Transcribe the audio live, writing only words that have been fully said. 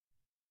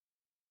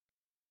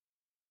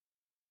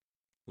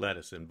Let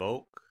us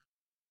invoke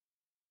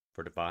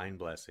for divine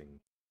blessing.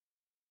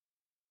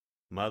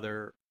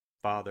 Mother,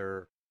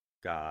 Father,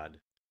 God,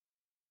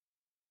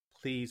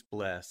 please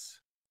bless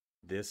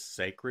this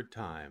sacred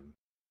time.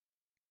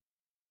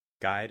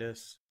 Guide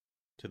us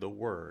to the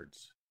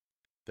words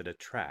that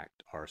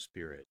attract our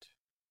spirit.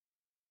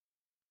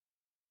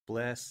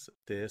 Bless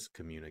this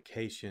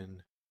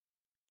communication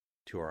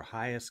to our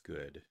highest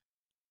good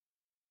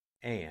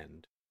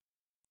and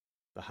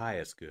the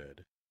highest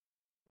good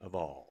of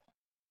all.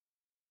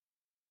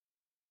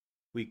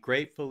 We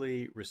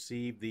gratefully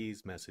receive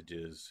these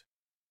messages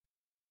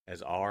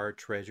as our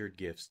treasured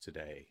gifts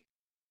today.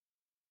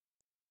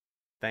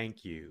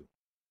 Thank you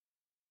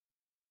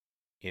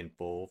in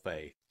full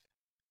faith.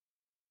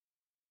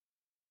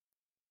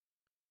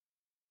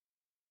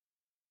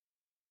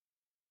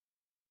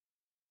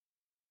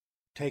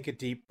 Take a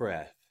deep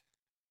breath.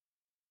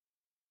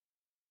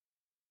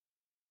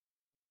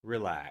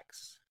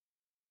 Relax.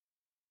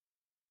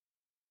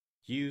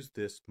 Use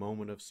this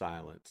moment of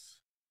silence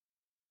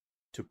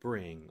to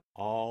bring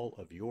all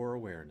of your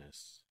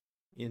awareness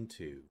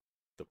into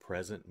the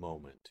present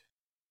moment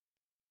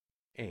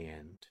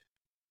and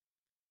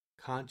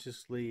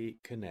consciously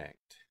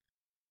connect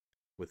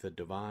with the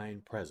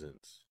divine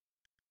presence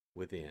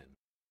within.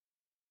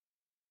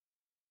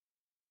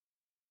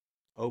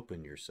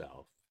 Open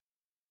yourself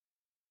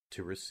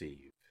to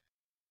receive.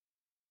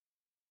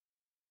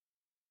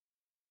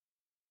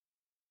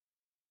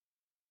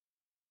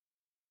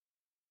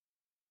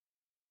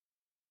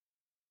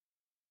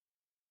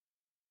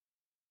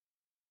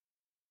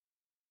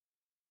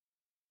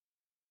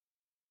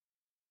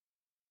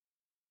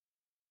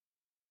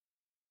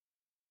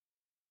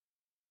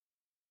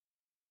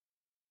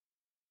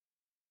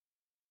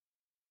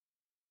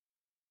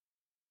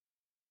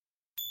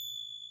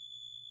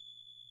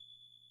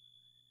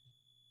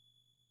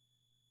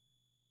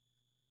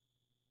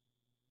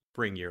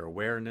 Bring your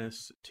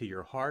awareness to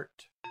your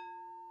heart.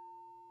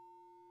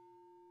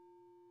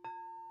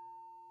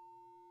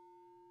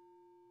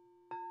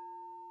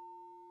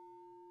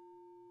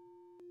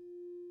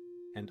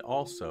 And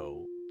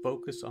also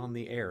focus on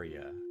the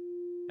area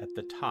at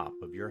the top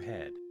of your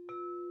head.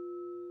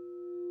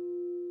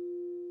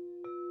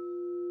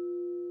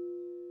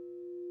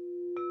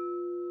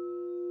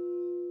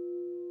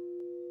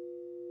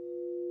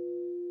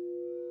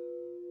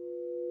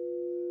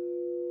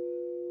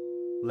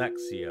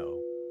 Lectio.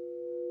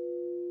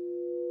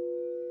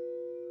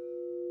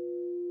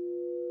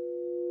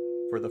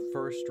 For the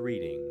first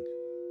reading,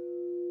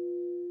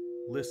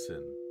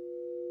 listen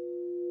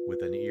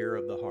with an ear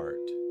of the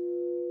heart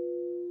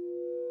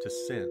to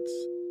sense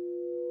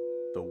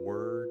the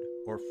word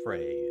or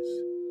phrase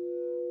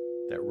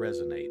that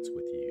resonates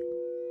with you.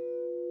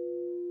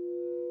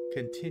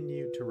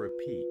 Continue to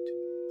repeat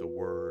the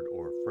word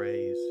or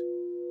phrase.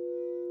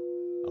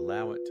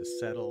 Allow it to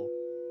settle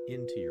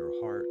into your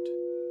heart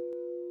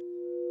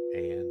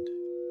and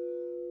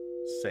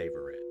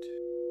savor it.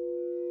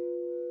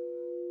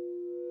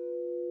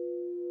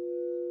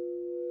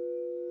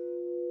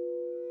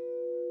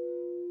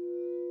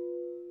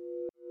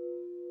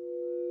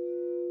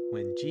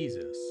 When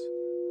Jesus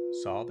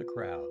saw the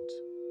crowds,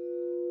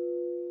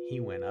 he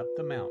went up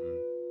the mountain,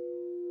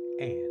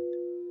 and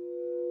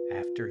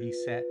after he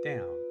sat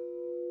down,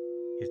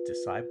 his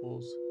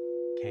disciples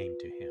came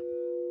to him.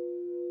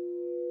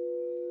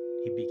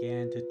 He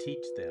began to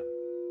teach them,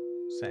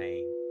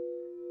 saying,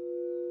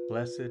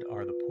 "Blessed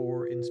are the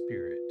poor in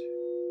spirit,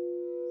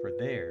 for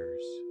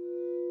theirs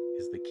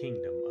is the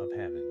kingdom of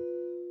heaven.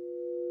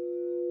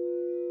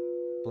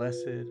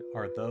 Blessed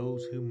are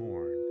those who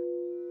mourn,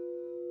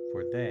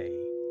 for they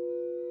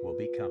will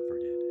be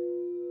comforted.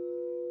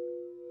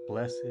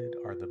 Blessed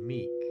are the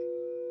meek,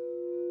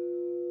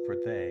 for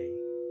they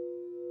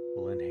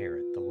will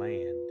inherit the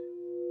land.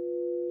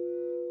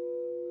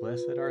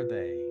 Blessed are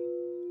they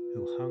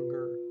who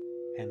hunger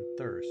and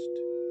thirst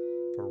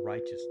for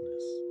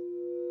righteousness,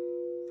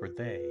 for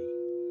they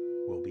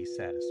will be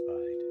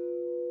satisfied.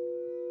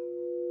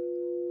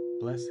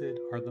 Blessed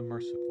are the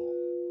merciful,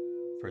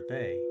 for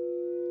they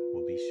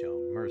will be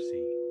shown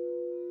mercy.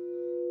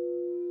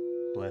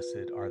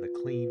 Blessed are the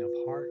clean of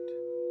heart,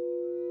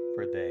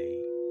 for they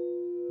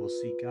will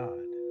see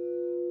God.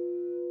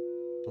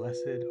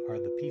 Blessed are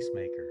the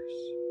peacemakers,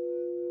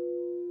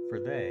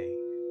 for they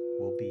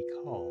will be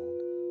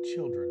called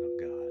children of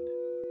God.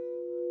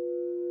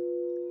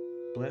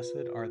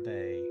 Blessed are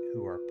they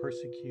who are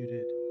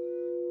persecuted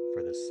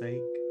for the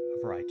sake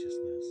of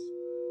righteousness,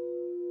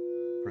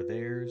 for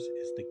theirs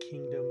is the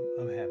kingdom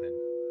of heaven.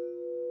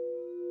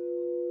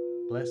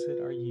 Blessed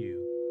are you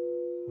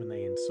when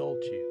they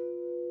insult you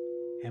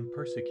and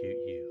persecute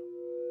you,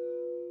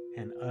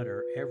 and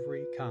utter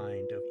every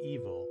kind of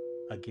evil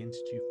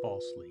against you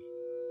falsely,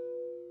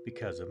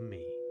 because of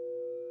me.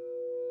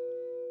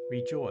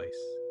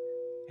 Rejoice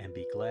and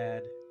be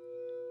glad,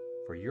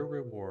 for your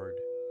reward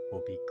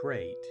will be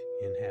great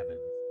in heaven."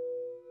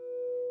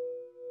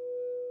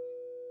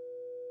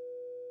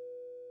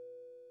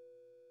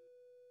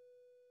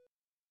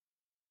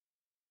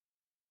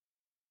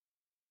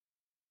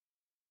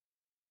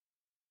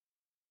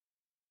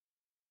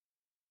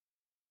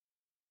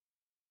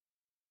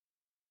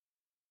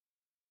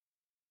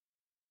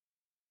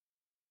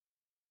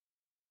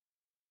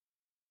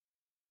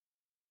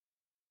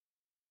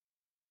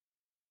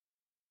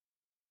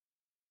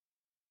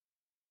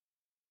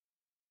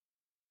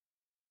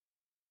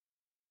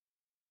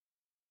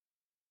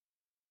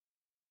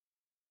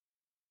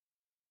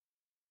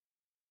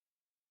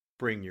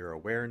 Bring your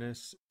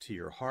awareness to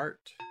your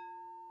heart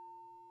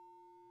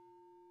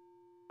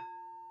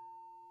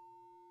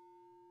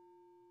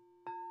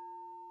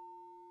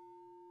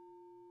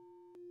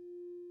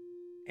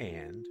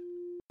and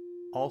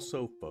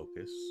also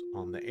focus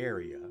on the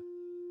area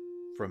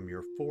from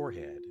your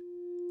forehead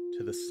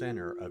to the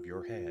center of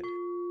your head.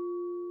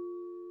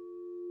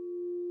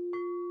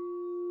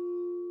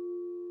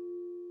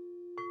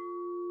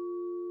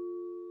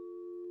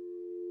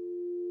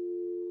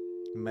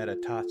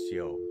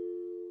 Meditatio.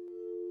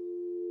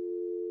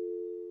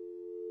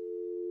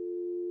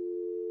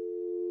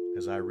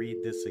 As I read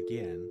this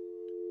again,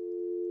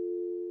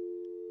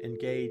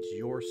 engage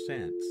your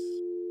sense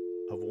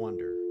of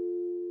wonder.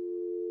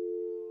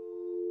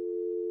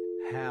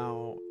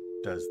 How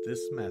does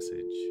this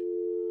message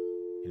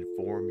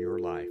inform your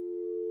life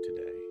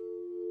today?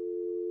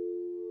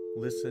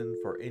 Listen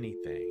for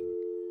anything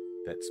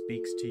that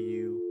speaks to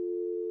you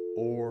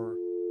or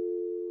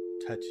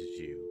touches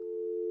you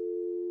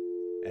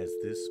as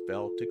this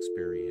felt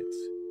experience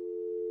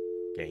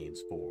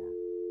gains form.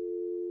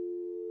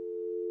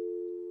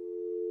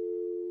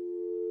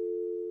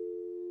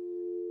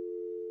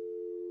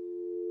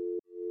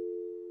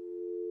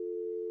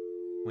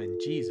 When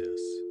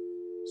Jesus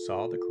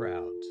saw the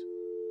crowds,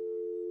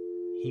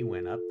 he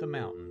went up the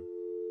mountain,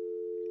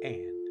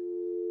 and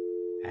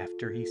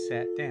after he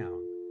sat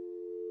down,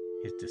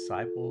 his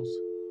disciples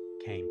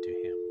came to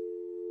him.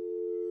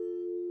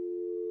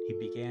 He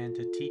began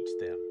to teach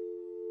them,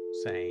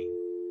 saying,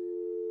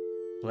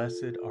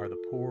 "Blessed are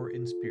the poor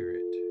in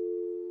spirit,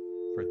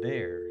 for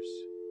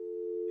theirs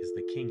is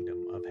the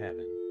kingdom of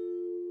heaven.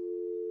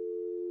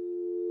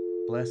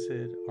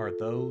 Blessed are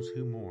those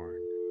who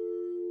mourn,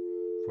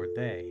 for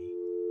they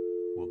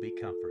will be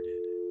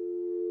comforted.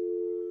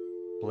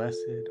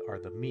 Blessed are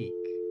the meek,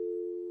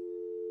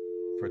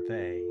 for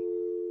they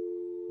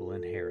will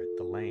inherit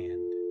the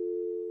land.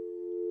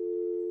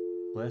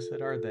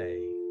 Blessed are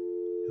they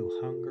who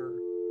hunger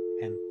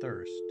and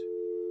thirst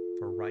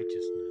for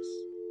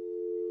righteousness,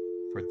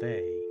 for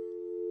they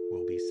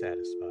will be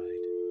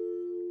satisfied.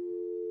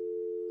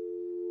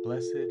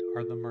 Blessed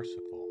are the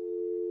merciful,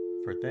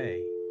 for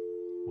they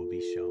will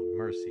be shown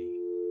mercy.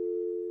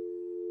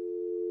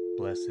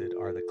 Blessed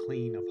are the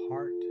clean of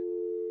heart,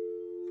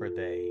 for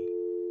they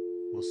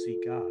will see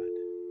God.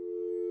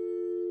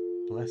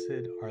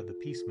 Blessed are the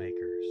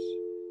peacemakers,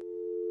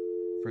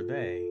 for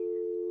they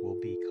will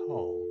be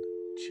called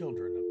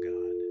children of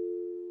God.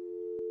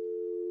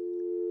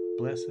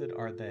 Blessed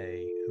are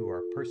they who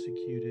are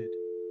persecuted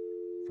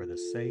for the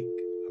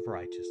sake of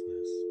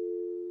righteousness,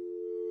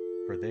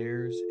 for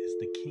theirs is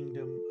the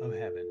kingdom of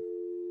heaven.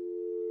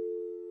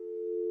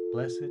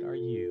 Blessed are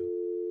you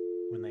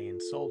when they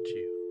insult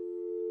you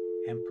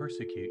and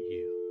persecute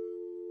you,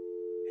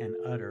 and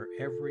utter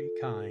every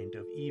kind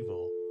of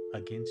evil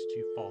against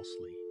you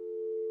falsely,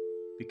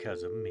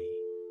 because of me.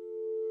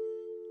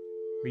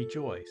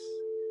 Rejoice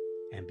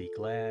and be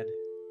glad,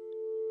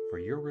 for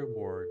your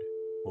reward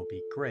will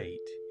be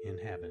great in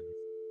heaven."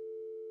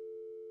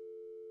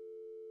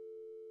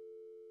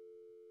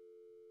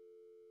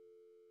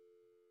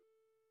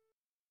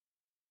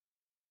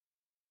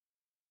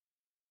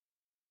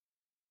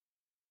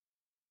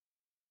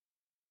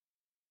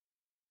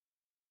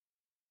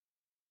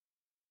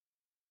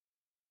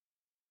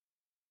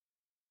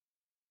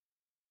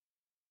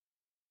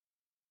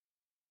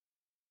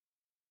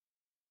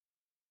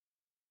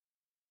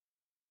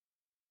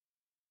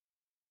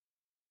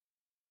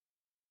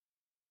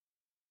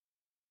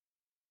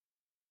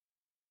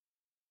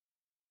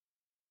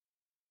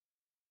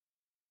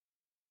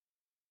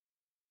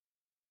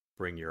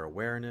 Bring your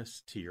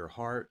awareness to your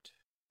heart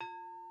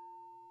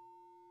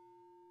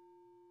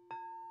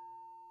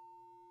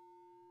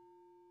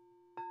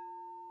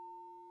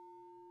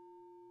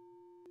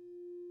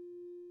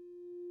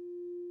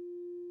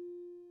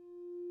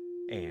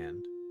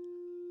and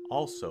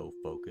also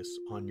focus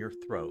on your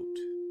throat.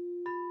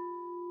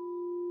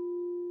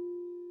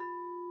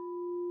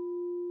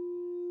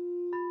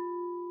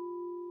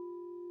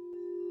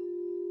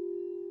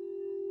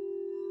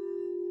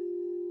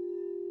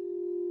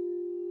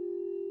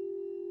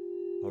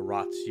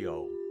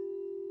 Oratio.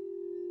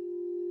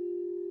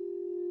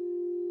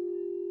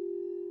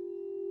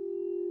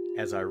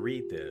 As I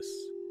read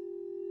this,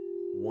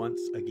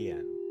 once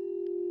again,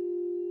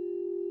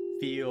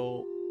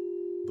 feel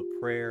the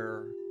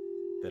prayer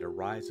that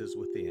arises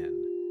within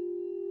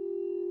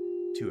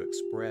to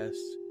express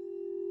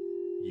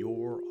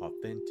your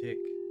authentic,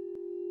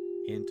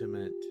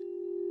 intimate,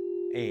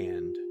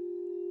 and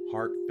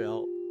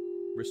heartfelt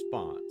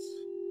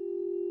response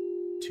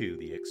to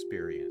the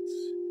experience.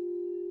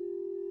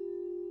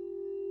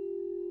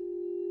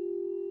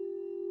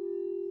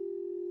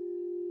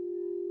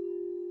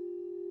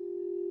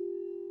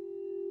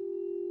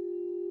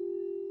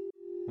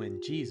 When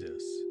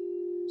Jesus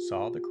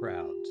saw the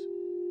crowds,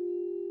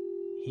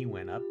 he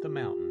went up the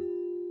mountain,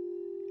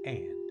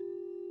 and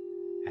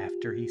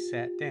after he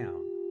sat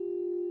down,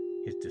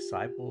 his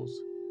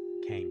disciples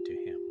came to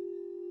him.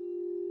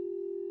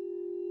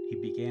 He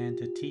began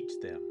to teach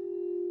them,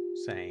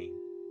 saying,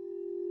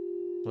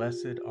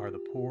 Blessed are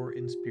the poor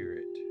in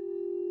spirit,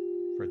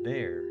 for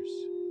theirs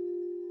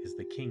is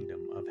the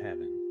kingdom of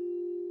heaven.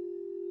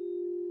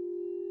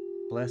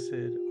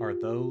 Blessed are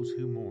those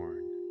who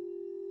mourn,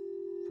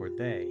 for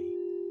they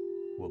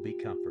will be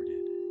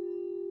comforted.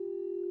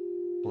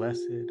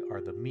 Blessed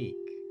are the meek,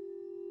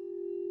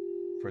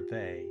 for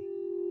they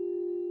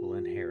will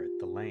inherit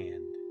the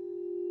land.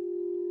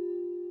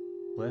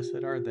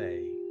 Blessed are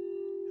they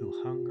who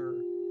hunger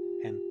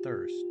and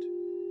thirst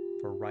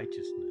for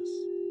righteousness,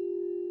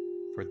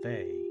 for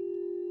they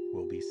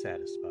will be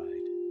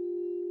satisfied.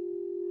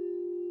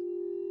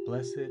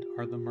 Blessed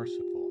are the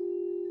merciful,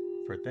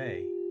 for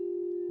they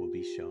will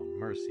be shown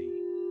mercy.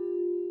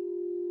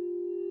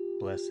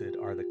 Blessed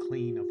are the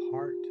clean of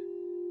heart,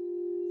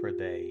 for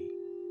they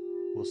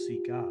will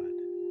see God.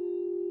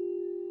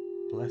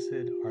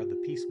 Blessed are the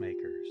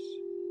peacemakers,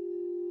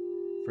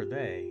 for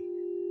they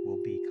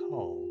will be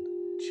called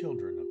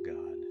children of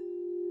God.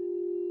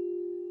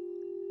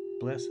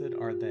 Blessed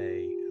are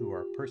they who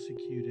are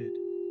persecuted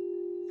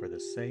for the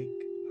sake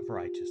of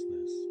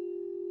righteousness,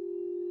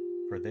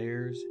 for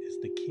theirs is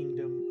the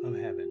kingdom of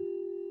heaven.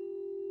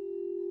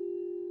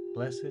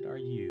 Blessed are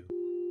you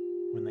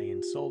when they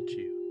insult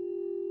you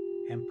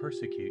and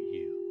persecute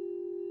you,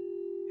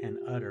 and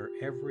utter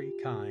every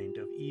kind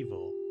of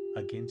evil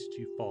against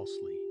you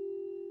falsely,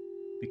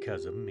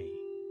 because of me.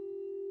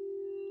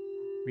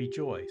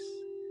 Rejoice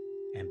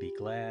and be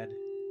glad,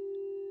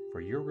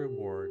 for your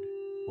reward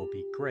will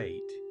be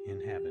great in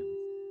heaven.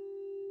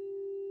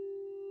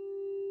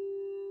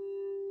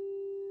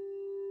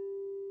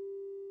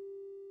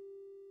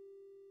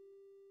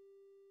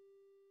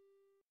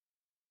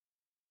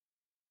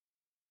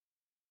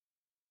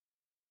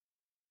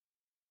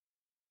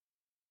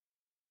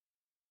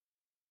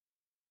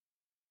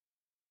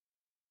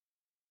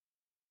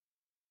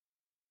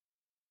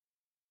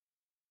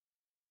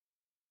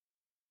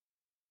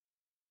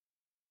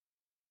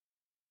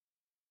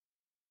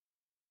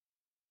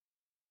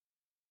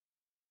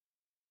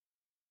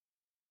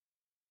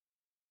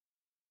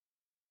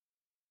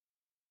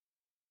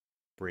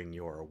 Bring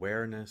your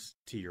awareness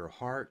to your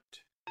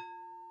heart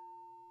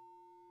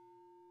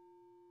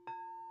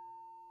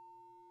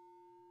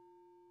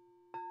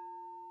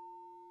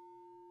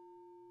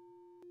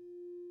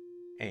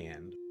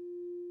and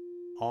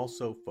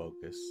also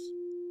focus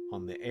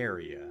on the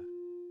area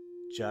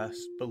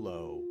just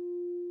below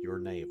your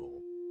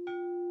navel.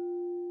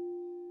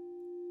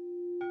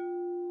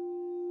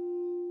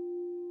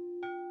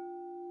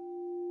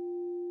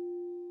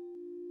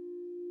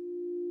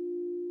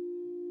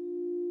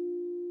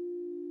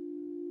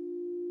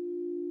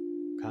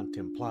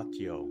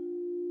 Contemplatio.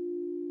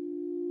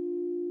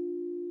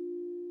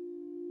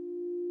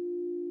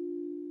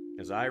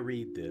 As I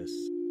read this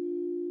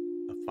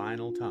a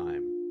final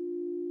time,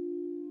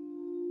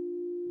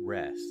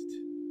 rest.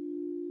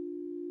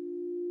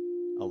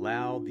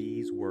 Allow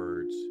these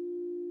words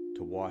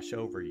to wash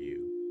over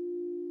you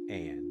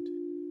and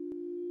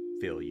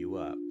fill you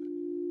up.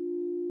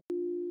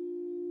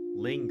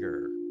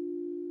 Linger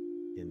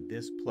in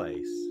this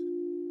place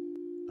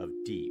of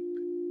deep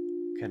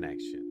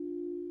connection.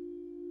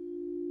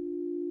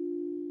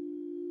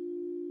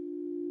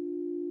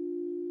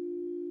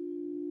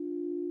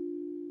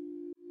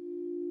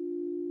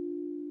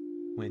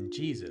 When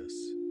Jesus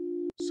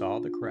saw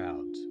the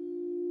crowds,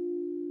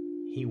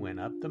 he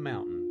went up the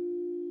mountain,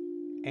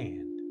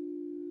 and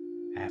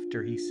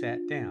after he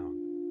sat down,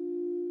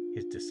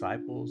 his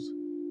disciples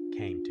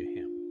came to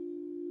him.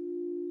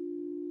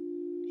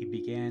 He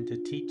began to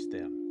teach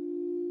them,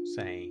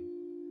 saying,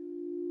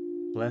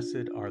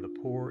 "Blessed are the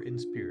poor in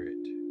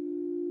spirit,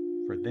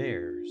 for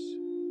theirs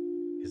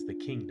is the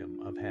kingdom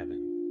of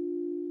heaven.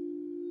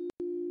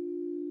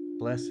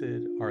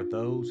 Blessed are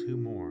those who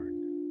mourn,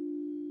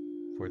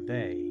 for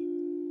they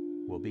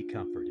will be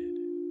comforted.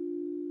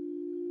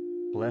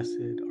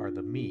 Blessed are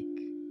the meek,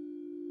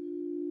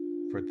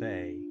 for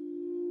they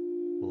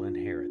will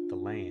inherit the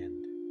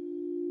land.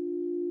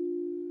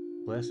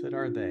 Blessed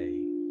are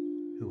they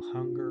who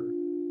hunger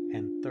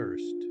and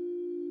thirst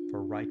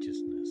for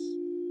righteousness,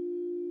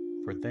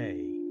 for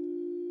they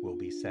will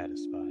be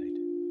satisfied.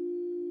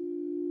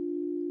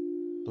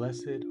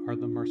 Blessed are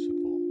the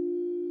merciful,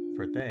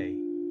 for they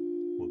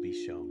will be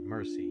shown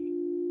mercy.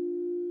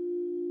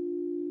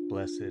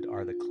 Blessed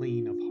are the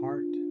clean of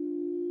heart,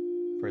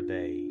 for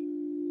they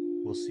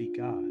will see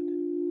God.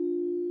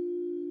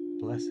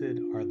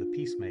 Blessed are the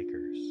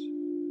peacemakers,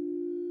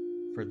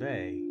 for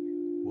they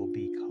will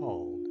be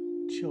called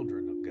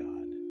children of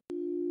God.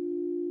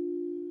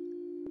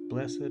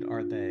 Blessed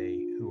are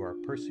they who are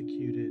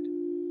persecuted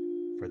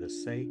for the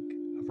sake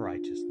of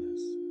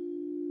righteousness,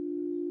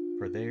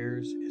 for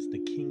theirs is the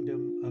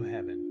kingdom of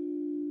heaven.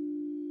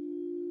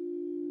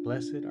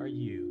 Blessed are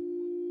you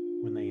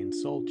when they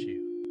insult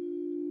you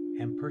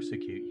and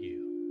persecute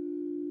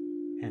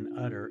you, and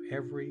utter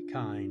every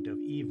kind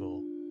of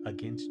evil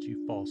against you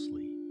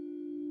falsely,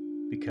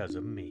 because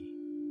of me.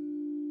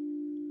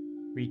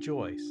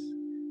 Rejoice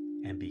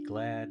and be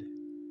glad,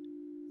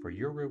 for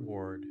your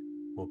reward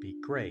will be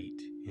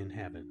great in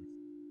heaven.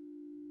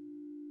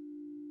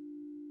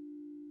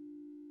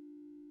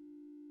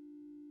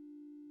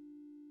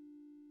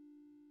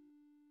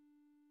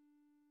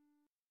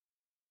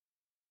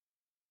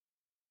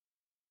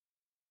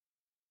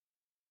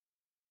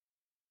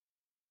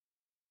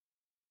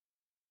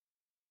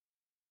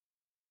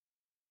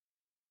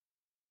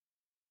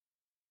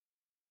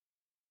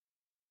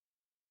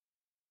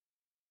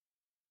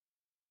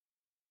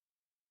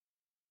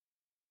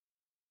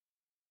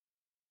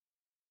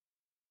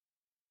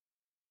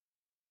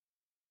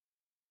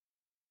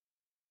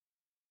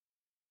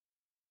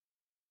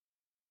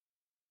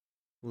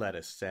 Let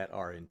us set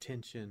our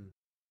intention,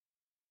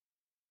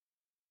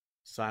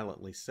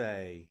 silently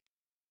say,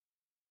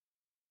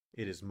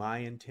 "It is my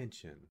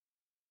intention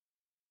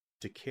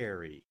to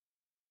carry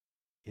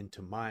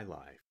into my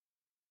life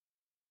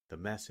the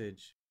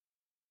message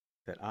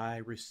that I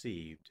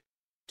received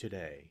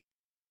today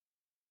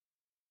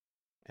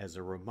as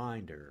a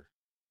reminder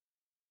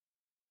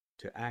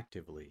to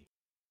actively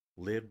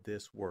live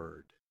this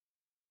word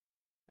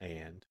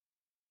and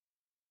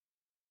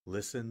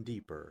listen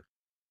deeper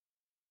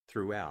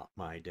throughout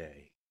my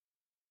day."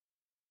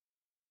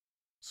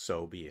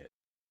 So be it.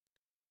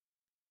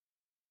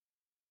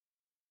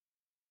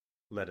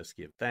 Let us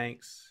give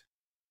thanks.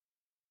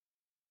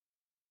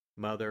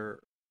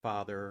 Mother,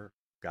 Father,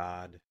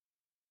 God,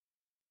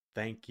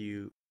 thank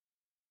you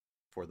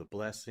for the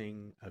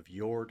blessing of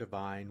your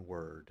divine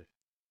word.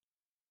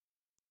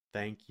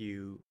 Thank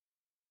you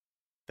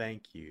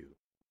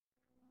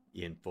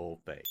in full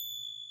faith.